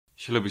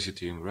Hello BC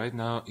team, right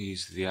now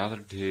is the other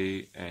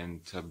day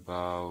and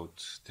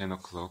about 10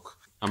 o'clock.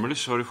 I'm really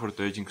sorry for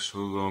taking so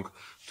long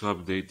to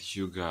update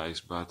you guys,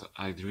 but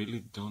I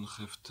really don't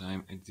have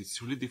time and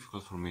it's really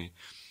difficult for me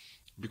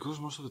because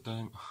most of the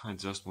time I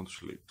just want to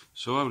sleep.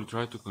 So I will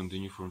try to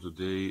continue from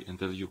today and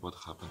tell you what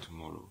happened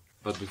tomorrow.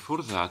 But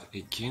before that,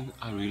 again,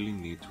 I really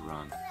need to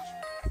run.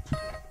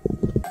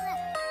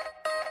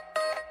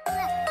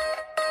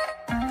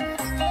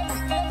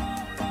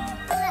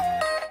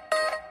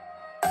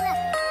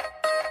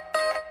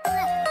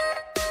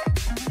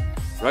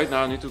 Right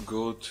now I need to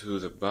go to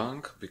the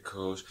bank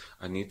because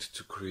I need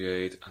to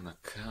create an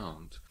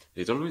account.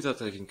 They told me that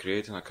I can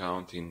create an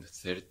account in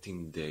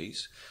 13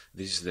 days.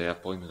 This is the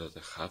appointment that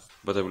I have.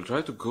 But I will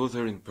try to go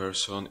there in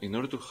person in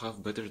order to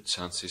have better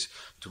chances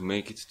to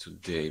make it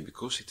today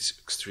because it is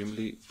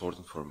extremely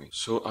important for me.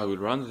 So I will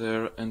run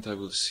there and I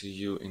will see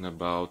you in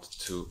about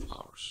 2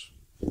 hours.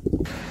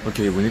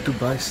 Okay, we need to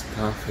buy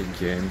stuff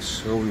again,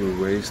 so we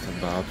will waste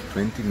about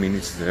 20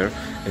 minutes there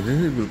and then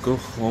we will go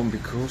home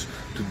because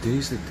today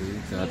is the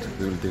day that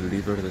we will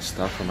deliver the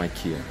stuff from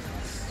IKEA.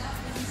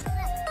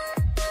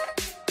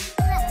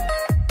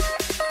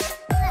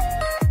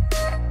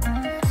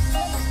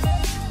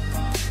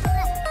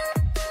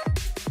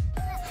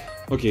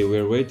 Okay, we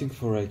are waiting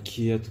for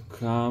IKEA to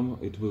come.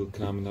 It will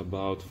come in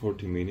about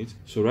 40 minutes.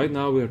 So right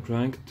now we are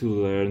trying to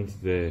learn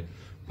the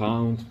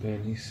pound,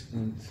 pennies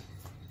and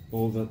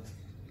all that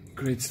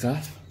great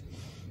stuff.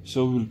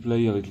 So we'll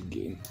play a little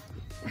game.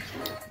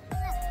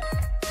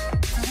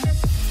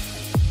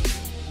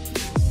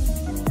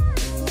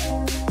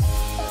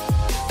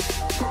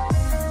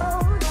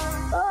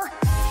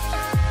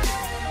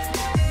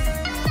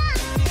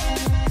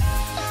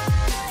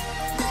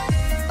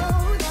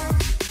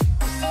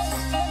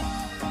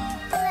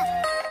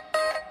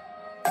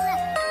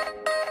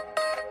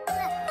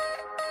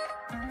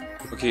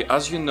 Okay,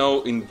 as you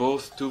know, in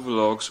both two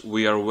vlogs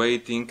we are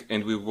waiting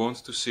and we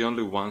want to see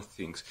only one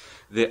thing,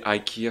 the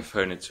IKEA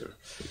furniture.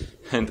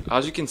 And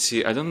as you can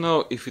see, I don't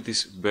know if it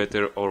is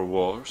better or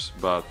worse,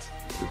 but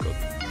we got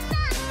it.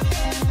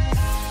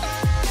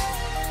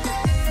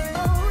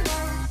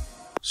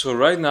 So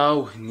right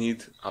now we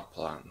need a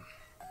plan.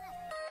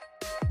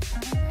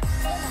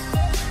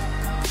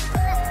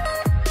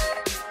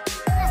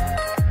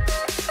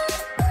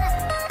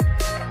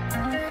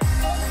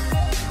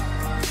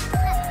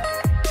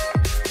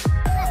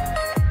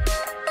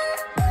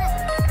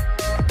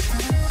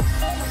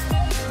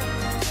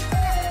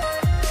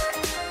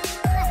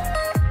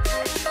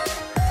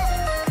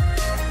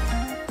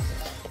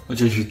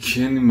 Okay, you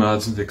can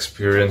imagine the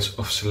experience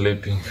of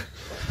sleeping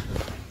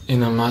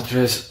in a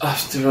mattress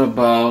after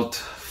about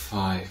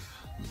 5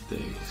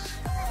 days.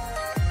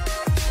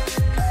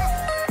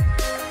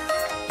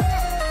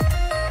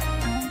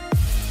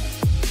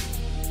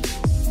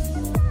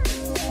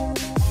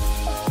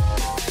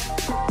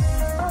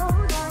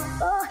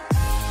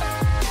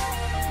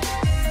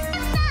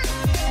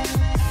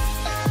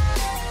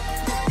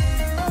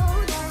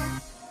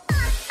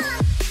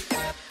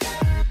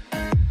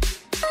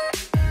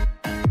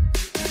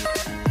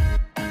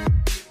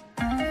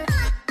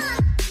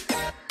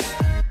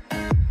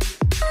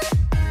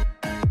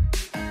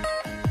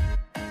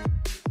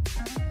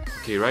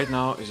 Okay, right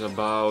now is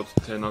about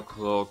 10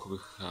 o'clock. We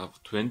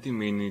have 20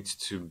 minutes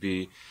to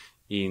be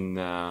in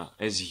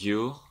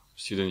SU,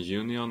 Student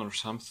Union or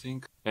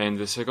something. And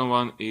the second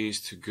one is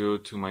to go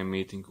to my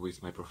meeting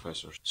with my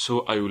professors.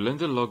 So I will end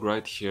the log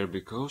right here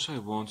because I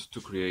want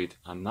to create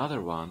another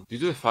one due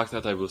to the fact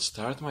that I will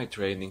start my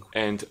training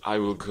and I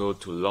will go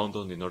to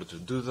London in order to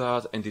do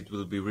that and it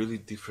will be really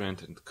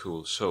different and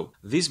cool. So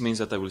this means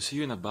that I will see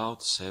you in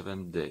about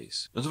 7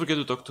 days. Don't forget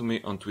to talk to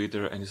me on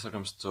Twitter and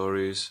Instagram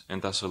stories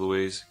and as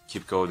always,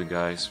 keep coding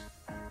guys.